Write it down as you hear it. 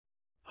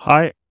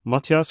Hi,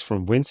 Matthias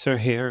from Windsor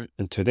here,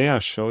 and today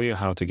I'll show you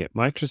how to get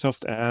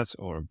Microsoft Ads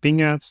or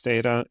Bing Ads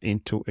data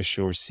into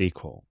Azure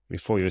SQL.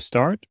 Before you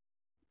start,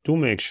 do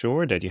make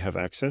sure that you have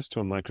access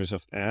to a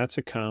Microsoft Ads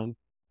account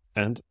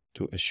and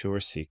to Azure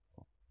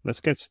SQL.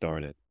 Let's get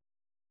started.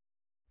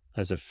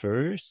 As a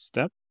first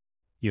step,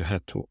 you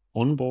head to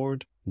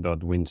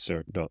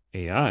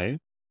onboard.windsor.ai,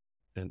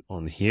 and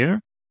on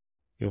here,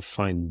 you'll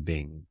find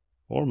Bing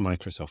or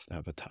Microsoft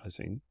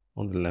Advertising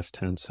on the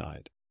left-hand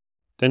side.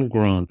 Then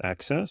grant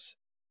access.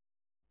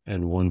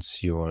 And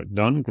once you're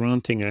done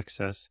granting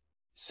access,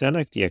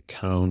 select the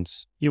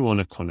accounts you want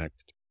to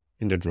connect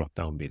in the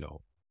drop-down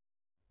below.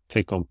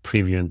 Click on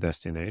Preview and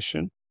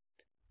Destination.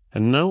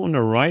 And now on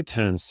the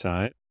right-hand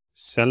side,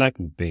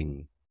 select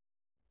Bing.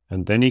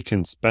 And then you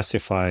can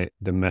specify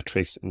the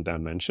metrics and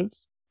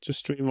dimensions to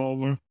stream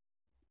over.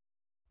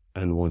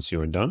 And once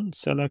you're done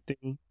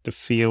selecting the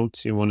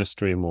fields you want to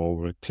stream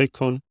over, click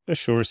on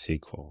Azure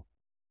SQL.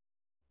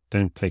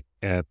 Then click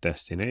Add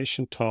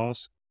Destination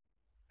Task.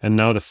 And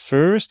now the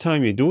first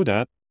time you do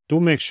that,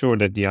 do make sure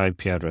that the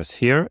IP address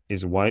here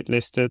is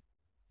whitelisted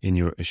in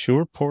your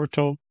Azure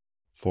portal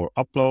for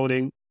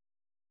uploading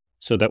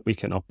so that we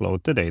can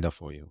upload the data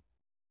for you.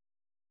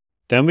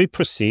 Then we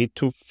proceed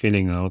to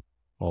filling out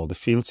all the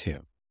fields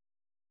here.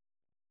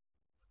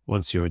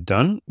 Once you're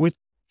done with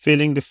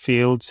filling the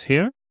fields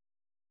here,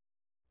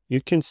 you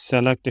can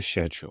select the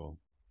schedule.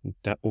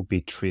 That will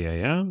be 3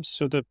 a.m.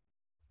 so the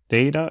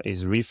data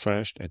is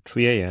refreshed at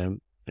 3 a.m.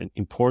 and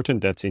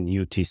important that's in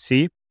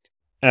UTC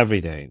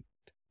every day.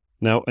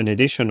 Now, an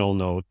additional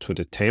note to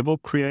the table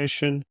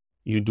creation,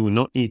 you do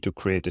not need to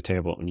create the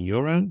table on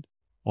your end.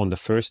 On the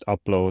first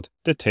upload,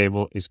 the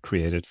table is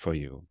created for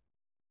you.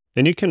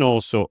 Then you can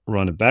also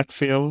run a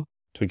backfill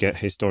to get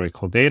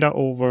historical data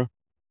over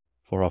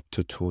for up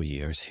to 2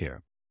 years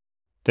here.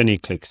 Then you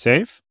click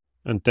Save,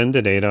 and then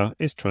the data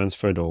is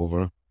transferred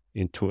over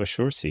into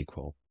Azure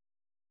SQL.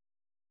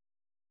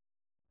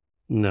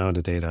 Now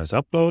the data is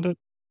uploaded.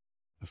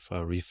 If I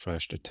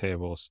refresh the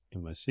tables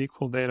in my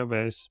SQL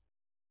database,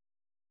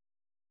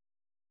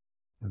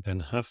 and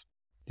then have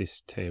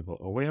this table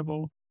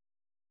available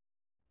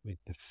with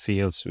the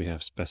fields we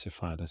have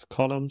specified as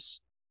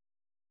columns.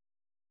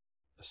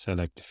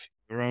 Select a few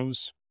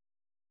rows.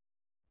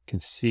 You can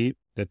see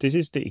that this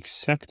is the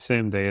exact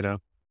same data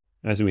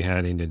as we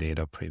had in the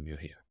data preview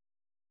here.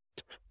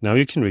 Now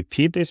you can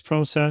repeat this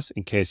process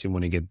in case you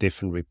want to get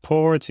different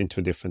reports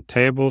into different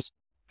tables.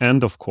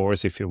 And of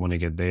course, if you want to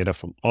get data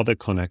from other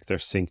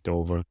connectors synced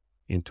over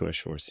into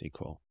Azure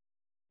SQL.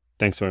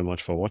 Thanks very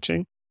much for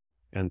watching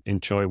and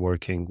enjoy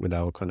working with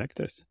our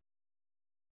connectors.